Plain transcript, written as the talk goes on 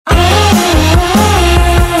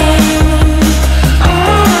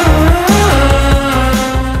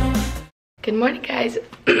guys.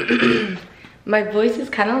 My voice is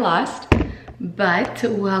kind of lost, but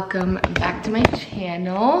welcome back to my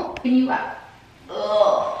channel. You up.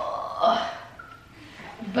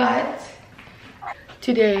 But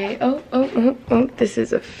today, this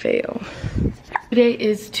is a fail. Today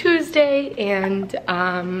is Tuesday and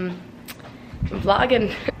I'm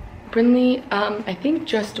vlogging. Brinley, I think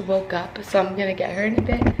just woke up, so I'm gonna get her in a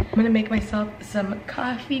bit. I'm gonna make myself some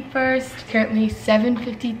coffee first. Currently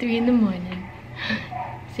 7:53 in the morning.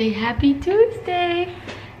 Say happy Tuesday.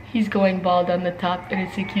 He's going bald on the top and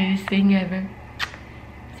it's the cutest thing ever.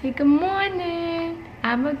 Say good morning.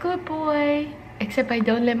 I'm a good boy. Except I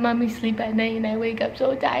don't let mommy sleep at night and I wake up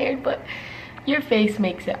so tired, but your face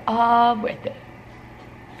makes it all worth it.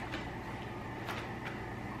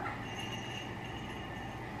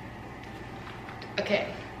 Okay,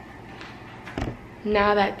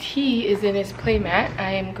 now that tea is in his playmat,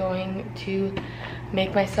 I am going to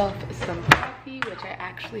make myself some coffee, which I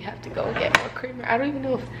actually have to go get more creamer. I don't even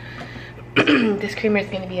know if this creamer is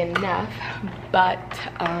going to be enough, but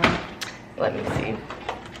let me see.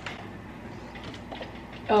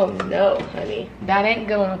 Oh no, honey, that ain't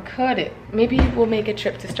gonna cut it. Maybe we'll make a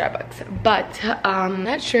trip to Starbucks, but I'm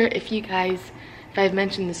not sure if you guys, if I've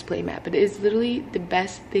mentioned this playmat, but it is literally the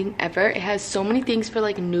best thing ever. It has so many things for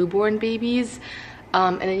like newborn babies,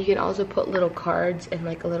 and then you can also put little cards and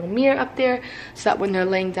like a little mirror up there so that when they're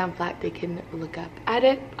laying down flat they can look up at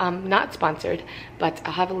it. Not sponsored, but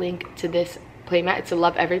I'll have a link to this playmat. It's a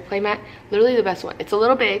Love Every playmat, literally the best one. It's a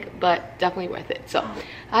little big, but definitely worth it. So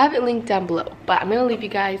I have it linked down below, but I'm gonna leave you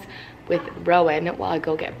guys with Rowan while I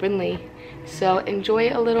go get Brinley. So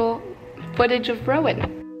enjoy a little footage of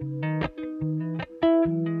Rowan.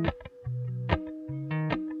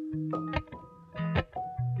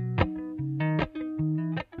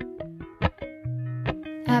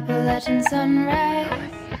 Appalachian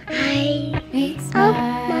sunrise meets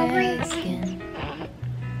my skin.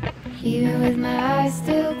 Even with my eyes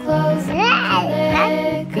still closed,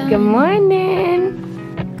 Good morning.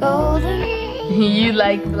 Golden. You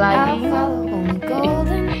like vlogging? I'll follow only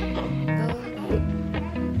golden.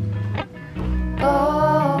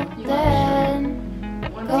 Golden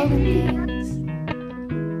things.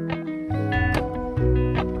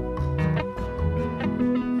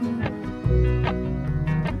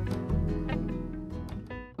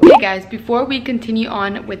 Hey guys, before we continue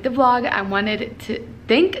on with the vlog, I wanted to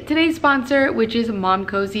thank today's sponsor, which is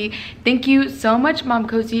Momcozy. Thank you so much,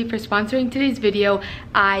 Momcozy, for sponsoring today's video.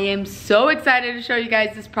 I am so excited to show you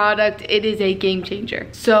guys this product. It is a game changer.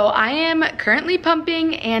 So I am currently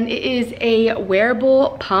pumping and it is a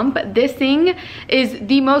wearable pump. This thing is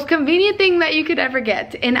the most convenient thing that you could ever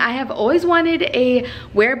get. And I have always wanted a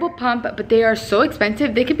wearable pump, but they are so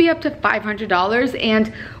expensive. They could be up to $500.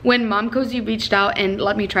 And when Momcozy reached out and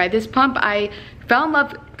let me try this pump, I fell in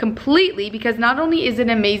love completely because not only is it an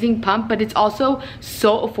amazing pump, but it's also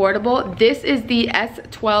so affordable. This is the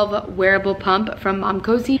S12 wearable pump from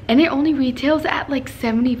Momcozy, and it only retails at like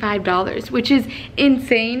 $75, which is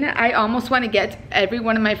insane. I almost want to get every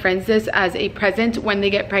one of my friends this as a present when they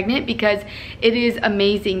get pregnant because it is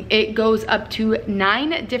amazing. It goes up to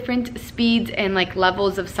 9 different speeds and like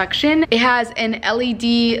levels of suction. It has an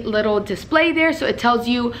LED little display there, so it tells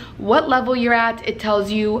you what level you're at. It tells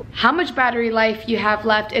you how much battery life you have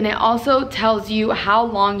left, and it also tells you how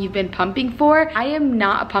long you've been pumping for. I am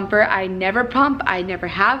not a pumper. I never pump. I never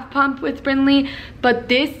have pumped with Brinley, but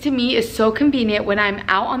this to me is so convenient when I'm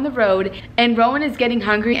out on the road and Rowan is getting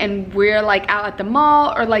hungry and we're like out at the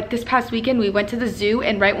mall, or like this past weekend we went to the zoo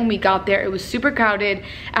and right when we got there it was super crowded.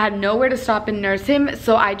 I had nowhere to stop and nurse him,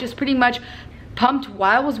 so I just pretty much pumped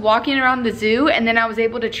while I was walking around the zoo, and then I was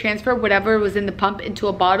able to transfer whatever was in the pump into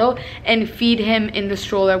a bottle and feed him in the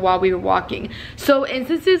stroller while we were walking. So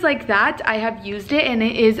instances like that, I have used it and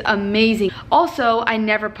it is amazing. Also, I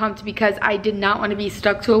never pumped because I did not want to be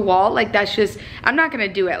stuck to a wall. Like that's just, I'm not gonna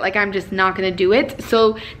do it. Like I'm just not gonna do it.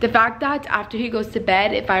 So the fact that after he goes to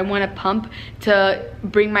bed, if I want to pump to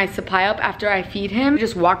bring my supply up after I feed him,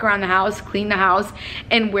 just walk around the house, clean the house,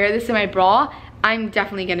 and wear this in my bra, I'm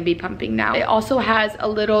definitely gonna be pumping now. It also has a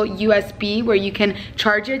little USB where you can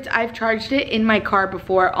charge it. I've charged it in my car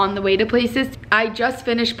before on the way to places. I just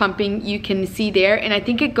finished pumping, you can see there, and I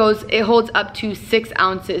think it holds up to 6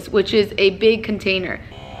 ounces, which is a big container.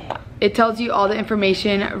 It tells you all the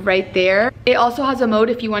information right there. It also has a mode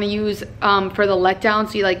if you wanna use for the letdown,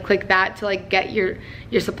 so you like click that to like get your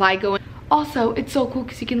supply going. Also, it's so cool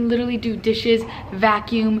because you can literally do dishes,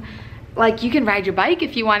 vacuum, like you can ride your bike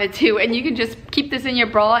if you wanted to, and you can just keep this in your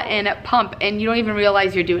bra and pump and you don't even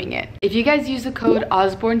realize you're doing it. If you guys use the code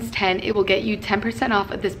osbornes10, it will get you 10%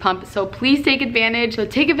 off of this pump, so please take advantage. So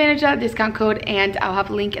take advantage of that discount code, and I'll have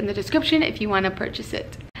a link in the description if you want to purchase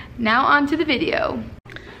it. Now on to the video.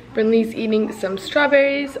 Brinley's eating some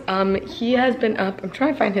strawberries. He has been up. I'm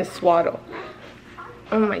trying to find his swaddle.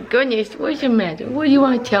 Oh my goodness, what's the matter? What do you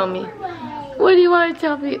want to tell me? What do you want to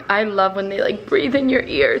tell me? I love when they like breathe in your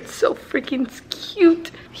ear. It's so freaking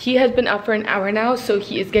cute. He has been up for an hour now, so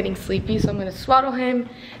he is getting sleepy. So I'm gonna swaddle him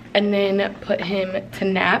and then put him to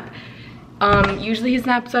nap. Usually his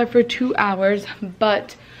naps are for 2 hours,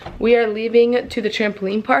 but we are leaving to the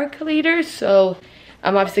trampoline park later. So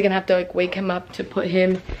I'm obviously gonna have to like wake him up to put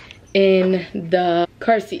him in the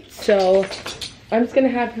car seat. So I'm just gonna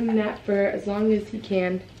have him nap for as long as he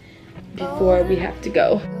can before we have to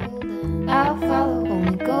go. I'll follow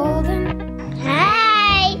only golden.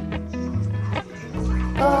 Hey!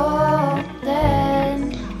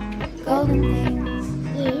 Golden things.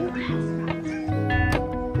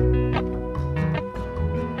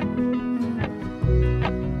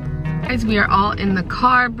 Guys, we are all in the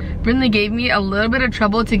car. Brinley gave me a little bit of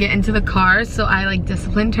trouble to get into the car, so I like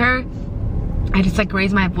disciplined her. I just like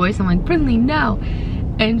raised my voice. I'm like, Brinley, no.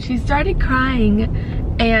 And she started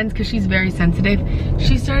crying, and because she's very sensitive,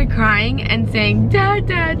 she started crying and saying,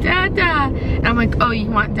 Dada, Dada. And I'm like, oh, you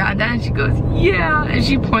want Dada? And she goes, yeah. And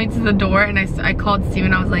she points to the door, and I called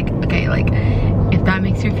Steven. I was like, okay, like, if that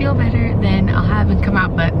makes her feel better, then I'll have him come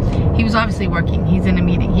out. But he was obviously working. He's in a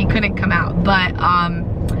meeting. He couldn't come out. But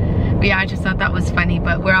yeah, I just thought that was funny.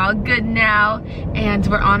 But we're all good now, and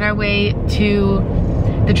we're on our way to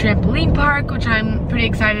the trampoline park, which I'm pretty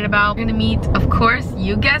excited about. We're gonna meet, of course,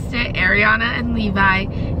 you guessed it, Ariana and Levi.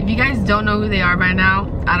 If you guys don't know who they are by now,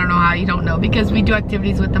 I don't know how you don't know, because we do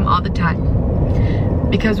activities with them all the time.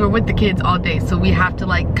 Because we're with the kids all day, so we have to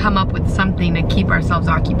like come up with something to keep ourselves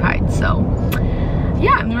occupied. So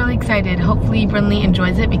yeah, I'm really excited. Hopefully Brinley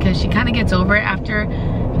enjoys it, because she kind of gets over it after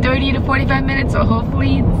 30 to 45 minutes. So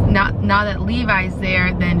hopefully, now that Levi's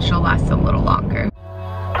there, then she'll last a little longer.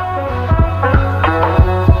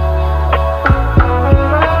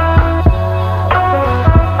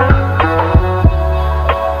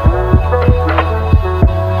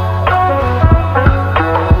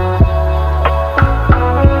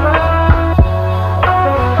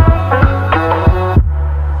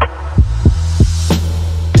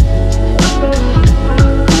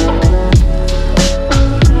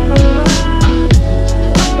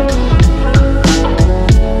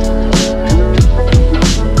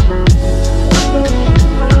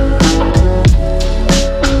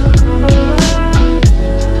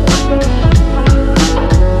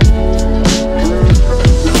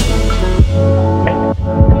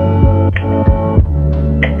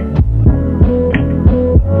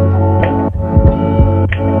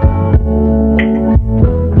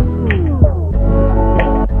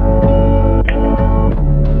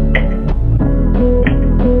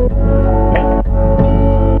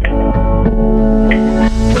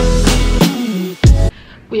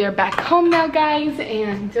 We are back home now, guys,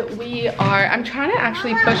 and I'm trying to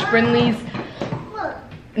actually push Brinley's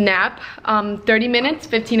nap 30 minutes,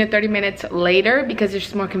 15 to 30 minutes later, because it's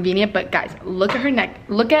just more convenient. But guys, look at her neck.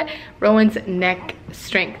 Look at Rowan's neck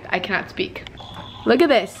strength. I cannot speak. Look at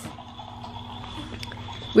this.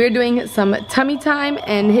 We're doing some tummy time,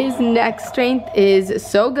 and his neck strength is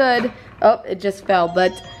so good. Oh, it just fell,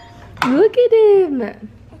 but look at him.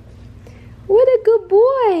 What a good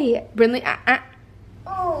boy. Brinley,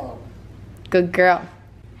 good girl.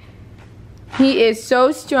 He is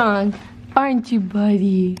so strong, aren't you,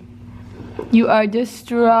 buddy? You are the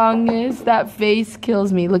strongest. That face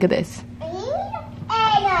kills me. Look at this.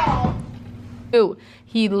 Ooh,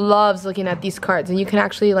 he loves looking at these cards, and you can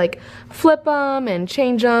actually like flip them and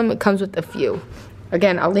change them. It comes with a few.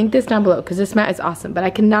 Again, I'll link this down below because this mat is awesome, but I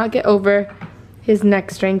cannot get over his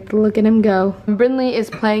neck strength. Look at him go. Brinley is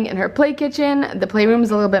playing in her play kitchen. The playroom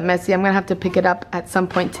is a little bit messy. I'm gonna have to pick it up at some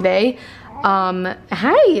point today.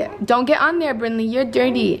 Hey, don't get on there, Brinley. You're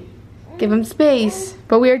dirty. Give him space.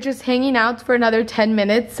 But we are just hanging out for another 10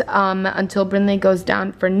 minutes until Brinley goes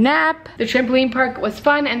down for nap. The trampoline park was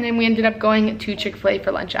fun, and then we ended up going to Chick-fil-A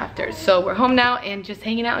for lunch after. So we're home now and just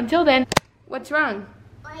hanging out until then. What's wrong?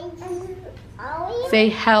 Say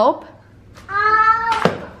help.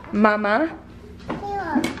 Mama.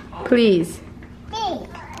 Please.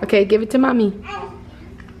 Okay, give it to mommy.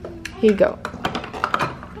 Here you go.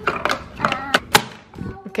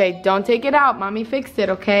 Okay, don't take it out. Mommy fixed it,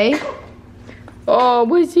 okay? Oh,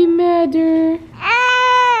 what's the matter?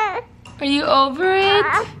 Are you over it?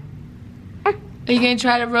 Are you gonna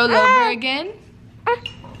try to roll over again?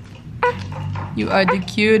 You are the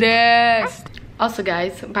cutest. Also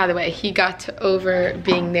guys, by the way, he got over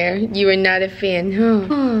being there. You are not a fan,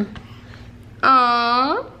 huh?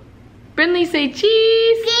 Aww. Brindley, say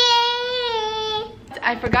cheese. Cheese.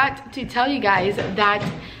 I forgot to tell you guys that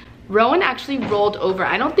Rowan actually rolled over.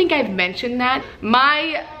 I don't think I've mentioned that.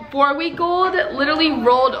 My 4-week-old literally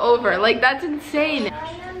rolled over. Like, that's insane.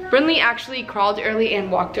 Brindley actually crawled early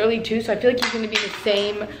and walked early too, so I feel like he's gonna be the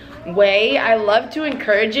same way. I love to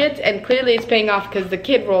encourage it, and clearly it's paying off because the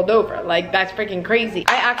kid rolled over. Like, that's freaking crazy.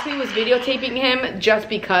 I actually was videotaping him just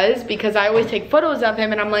because I always take photos of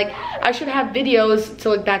him, and I'm like, I should have videos to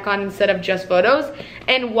look back on instead of just photos.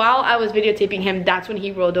 And while I was videotaping him, that's when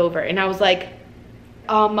he rolled over, and I was like,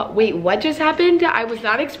 wait, what just happened? I was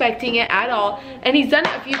not expecting it at all. And he's done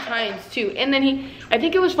it a few times too. And then I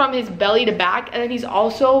think it was from his belly to back, and then he's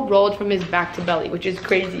also rolled from his back to belly, which is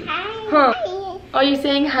crazy. Huh? Are you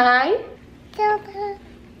saying hi?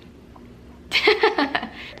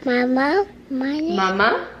 Mama,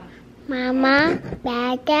 Mama, Mama,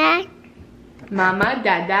 Dada, Mama,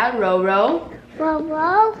 Dada, Roro,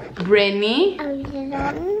 Bobo, Brinny.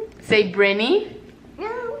 Say Brinny.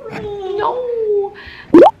 No.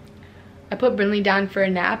 I put Brinley down for a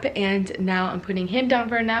nap, and now I'm putting him down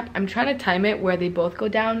for a nap. I'm trying to time it where they both go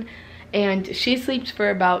down, and she sleeps for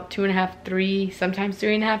about 2.5, 3, sometimes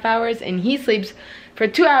 3.5 hours, and he sleeps for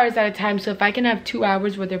 2 hours at a time. So if I can have 2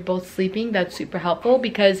 hours where they're both sleeping, that's super helpful,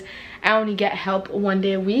 because I only get help 1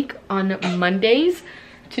 day a week on Mondays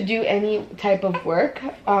to do any type of work.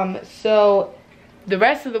 So the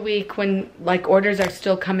rest of the week, when like orders are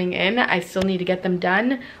still coming in, I still need to get them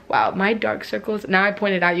done. Wow, my dark circles. Now I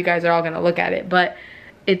pointed out, you guys are all gonna look at it, but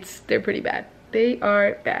they're pretty bad. They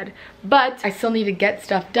are bad. But I still need to get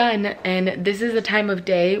stuff done, and this is a time of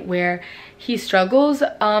day where he struggles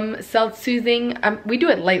self-soothing. We do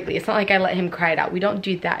it lightly. It's not like I let him cry it out. We don't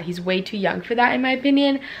do that. He's way too young for that, in my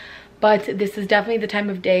opinion. But this is definitely the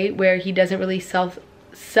time of day where he doesn't really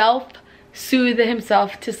self-soothe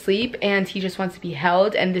himself to sleep, and he just wants to be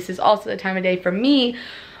held. And this is also the time of day for me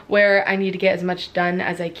where I need to get as much done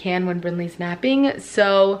as I can when Brindley's napping.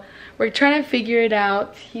 So we're trying to figure it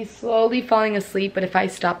out. He's slowly falling asleep, but if I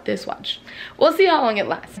stop this, watch. We'll see how long it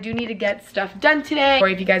lasts. I do need to get stuff done today. Or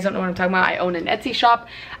if you guys don't know what I'm talking about, I own an Etsy shop.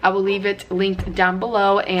 I will leave it linked down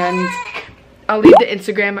below, and I'll leave the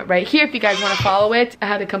Instagram right here if you guys want to follow it. I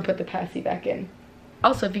had to come put the passy back in.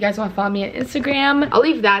 Also, if you guys want to follow me on Instagram, I'll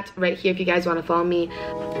leave that right here if you guys want to follow me.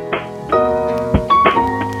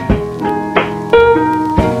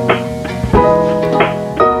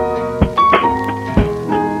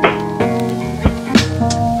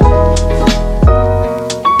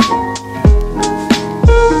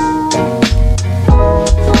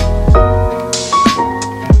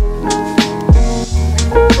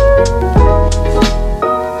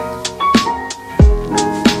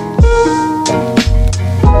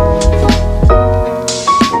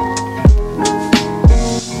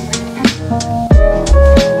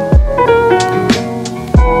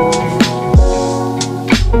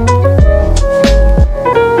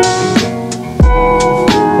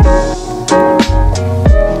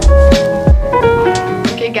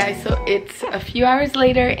 It's a few hours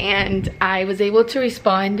later, and I was able to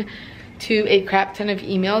respond to a crap ton of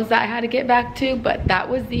emails that I had to get back to, but that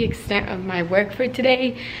was the extent of my work for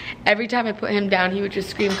today. Every time I put him down, he would just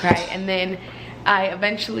scream, cry, and then I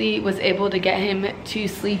eventually was able to get him to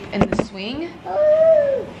sleep in the swing.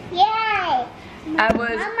 Ooh, yay!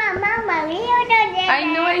 Mama, I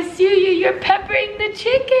know, I see you. You're peppering the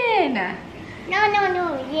chicken.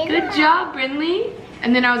 No. Good job, Brindley.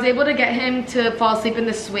 And then I was able to get him to fall asleep in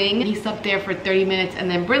the swing. He slept there for 30 minutes, and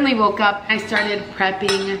then Brindley woke up. I started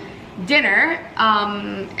prepping dinner,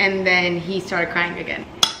 and then he started crying again.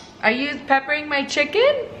 Are you peppering my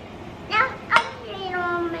chicken? No,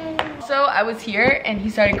 So I was here, and he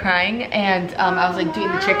started crying, and I was like doing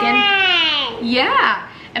the chicken. Yeah.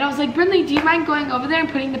 And I was like, Brindley, do you mind going over there and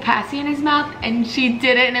putting the passy in his mouth? And she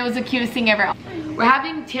did it, and it was the cutest thing ever. We're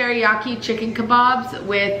having teriyaki chicken kebabs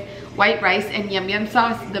with white rice and yum yum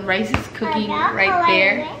sauce. The rice is cooking right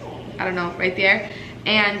there. I don't know, right there.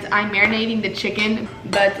 And I'm marinating the chicken,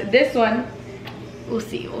 but this one, we'll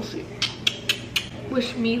see.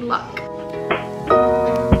 Wish me luck.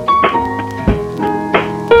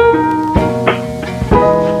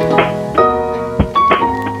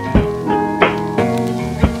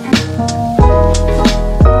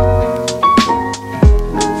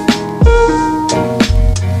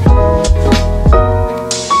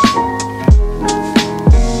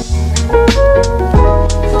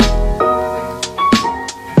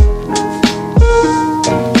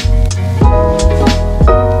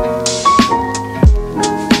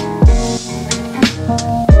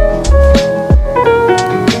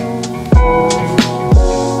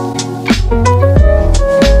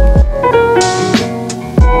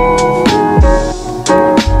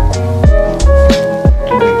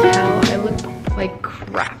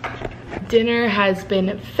 has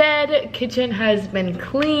been fed, kitchen has been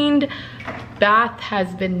cleaned, bath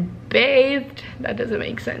has been bathed. That doesn't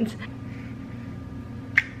make sense.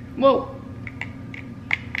 Whoa.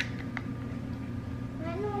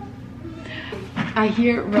 I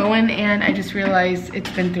hear Rowan and I just realized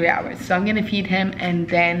it's been 3 hours. So I'm gonna feed him and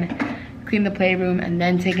then clean the playroom and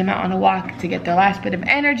then take him out on a walk to get their last bit of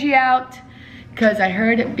energy out, because I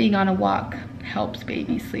heard being on a walk helps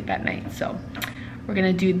babies sleep at night. So we're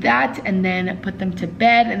gonna do that and then put them to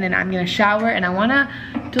bed, and then I'm gonna shower, and I wanna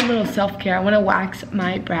do a little self-care. I wanna wax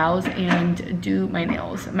my brows and do my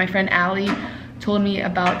nails. My friend Allie told me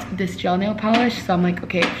about this gel nail polish, so I'm like,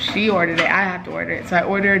 okay, if she ordered it, I have to order it. So I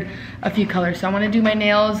ordered a few colors. So I wanna do my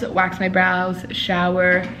nails, wax my brows,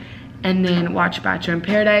 shower, and then watch Bachelor in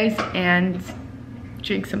Paradise and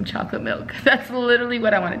drink some chocolate milk. That's literally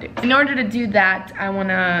what I wanna do. In order to do that, I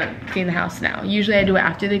wanna clean the house now. Usually I do it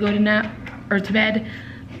after they go to nap or to bed,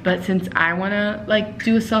 but since I wanna like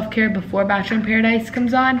do a self-care before Bachelor in Paradise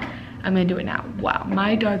comes on, I'm gonna do it now. Wow,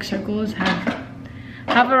 my dark circles have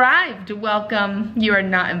arrived. Welcome, you are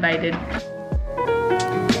not invited.